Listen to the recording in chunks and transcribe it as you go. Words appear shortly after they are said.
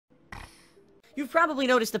you've probably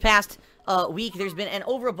noticed the past week there's been an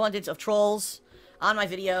overabundance of trolls on my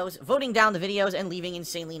videos, voting down the videos and leaving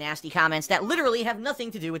insanely nasty comments that literally have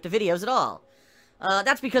nothing to do with the videos at all.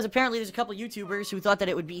 That's because apparently there's a couple YouTubers who thought that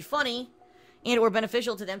it would be funny and or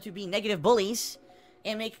beneficial to them to be negative bullies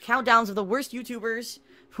and make countdowns of the worst YouTubers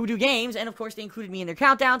who do games, and of course they included me in their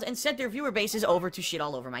countdowns and sent their viewer bases over to shit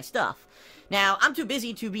all over my stuff. Now, I'm too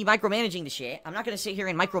busy to be micromanaging the shit. I'm not going to sit here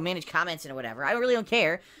and micromanage comments and whatever. I really don't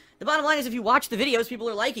care. The bottom line is if you watch the videos, people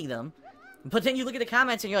are liking them. But then you look at the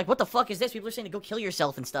comments and you're like, what the fuck is this? People are saying to go kill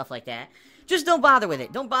yourself and stuff like that. Just don't bother with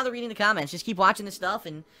it. Don't bother reading the comments. Just keep watching the stuff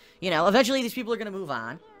and, you know, eventually these people are going to move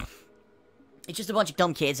on. It's just a bunch of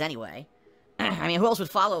dumb kids anyway. I mean, who else would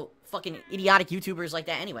follow fucking idiotic YouTubers like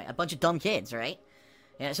that anyway? A bunch of dumb kids, right?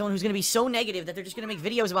 Yeah, someone who's going to be so negative that they're just going to make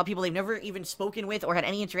videos about people they've never even spoken with or had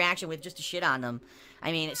any interaction with just to shit on them.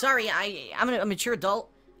 I mean, sorry, I'm a mature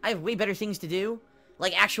adult. I have way better things to do.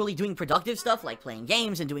 Like actually doing productive stuff, like playing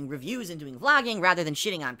games and doing reviews and doing vlogging, rather than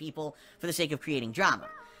shitting on people for the sake of creating drama.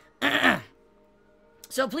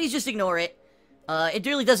 So please just ignore it. It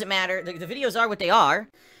really doesn't matter. The videos are what they are.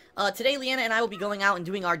 Today, Leanna and I will be going out and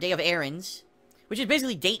doing our day of errands, which is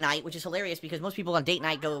basically date night, which is hilarious because most people on date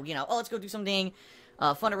night go, you know, oh, let's go do something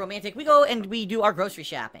fun or romantic. We go and we do our grocery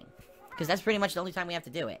shopping, because that's pretty much the only time we have to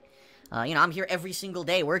do it. You know, I'm here every single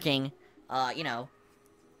day working, you know,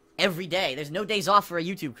 every day. There's no days off for a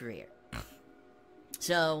YouTube career.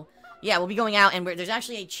 So, yeah, we'll be going out, and there's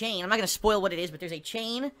actually a chain. I'm not going to spoil what it is, but there's a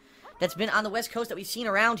chain that's been on the West Coast that we've seen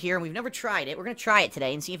around here, and we've never tried it. We're going to try it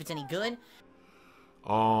today and see if it's any good.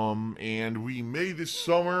 And we may this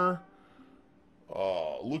summer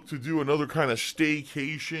look to do another kind of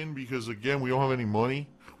staycation, because, again, we don't have any money.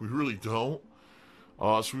 We really don't.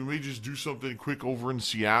 So we may just do something quick over in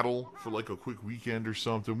Seattle for like a quick weekend or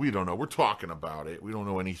something. We don't know. We're talking about it. We don't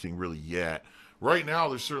know anything really yet. Right now,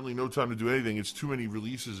 there's certainly no time to do anything. It's too many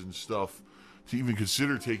releases and stuff to even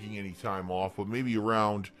consider taking any time off. But maybe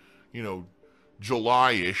around, you know,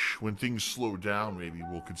 July-ish, when things slow down, maybe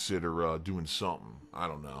we'll consider doing something. I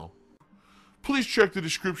don't know. Please check the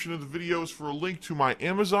description of the videos for a link to my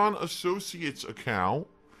Amazon Associates account.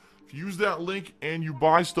 If you use that link and you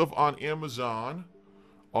buy stuff on Amazon,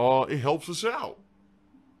 it helps us out.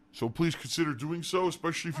 So please consider doing so,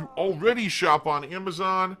 especially if you already shop on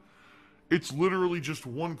Amazon. It's literally just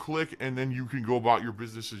one click, and then you can go about your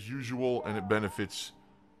business as usual, and it benefits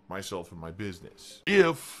myself and my business.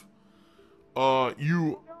 If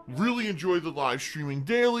you really enjoy the live streaming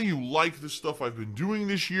daily, you like the stuff I've been doing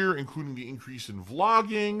this year, including the increase in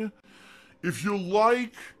vlogging, if you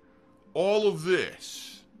like all of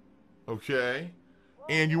this, okay,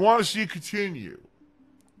 and you want to see it continue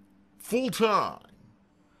full-time,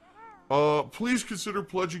 please consider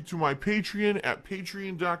pledging to my Patreon at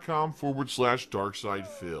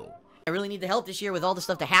patreon.com/DarksidePhil. I really need the help this year with all the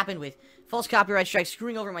stuff that happened with false copyright strikes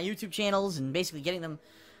screwing over my YouTube channels and basically getting them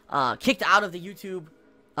kicked out of the YouTube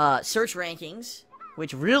search rankings,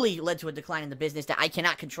 which really led to a decline in the business that I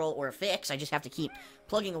cannot control or fix. I just have to keep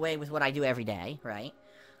plugging away with what I do every day, right?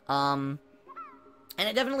 And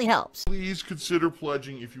it definitely helps. Please consider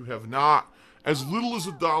pledging if you have not. As little as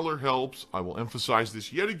 $1 helps. I will emphasize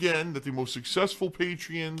this yet again, that the most successful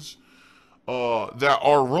Patreons that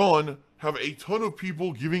are run have a ton of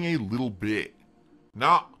people giving a little bit.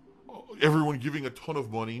 Not everyone giving a ton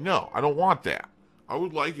of money. No, I don't want that. I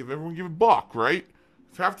would like if everyone gave $1, right?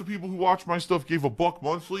 If half the people who watch my stuff gave $1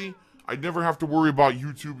 monthly, I'd never have to worry about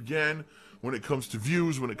YouTube again when it comes to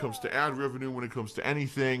views, when it comes to ad revenue, when it comes to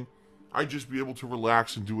anything. I'd just be able to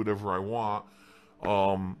relax and do whatever I want.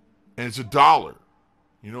 And it's $1.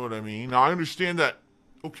 You know what I mean? Now, I understand that,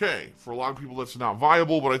 okay, for a lot of people that's not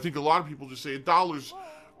viable, but I think a lot of people just say $1's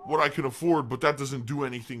what I can afford, but that doesn't do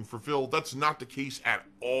anything for Phil. That's not the case at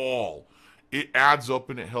all. It adds up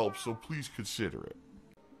and it helps, so please consider it.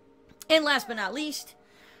 And last but not least,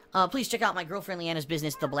 please check out my girlfriend Leanna's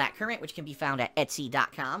business, The Black Current, which can be found at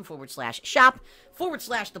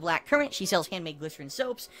etsy.com/shop/The Black Current. She sells handmade glycerin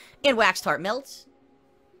soaps and wax tart melts.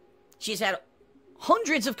 She's had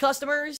hundreds of customers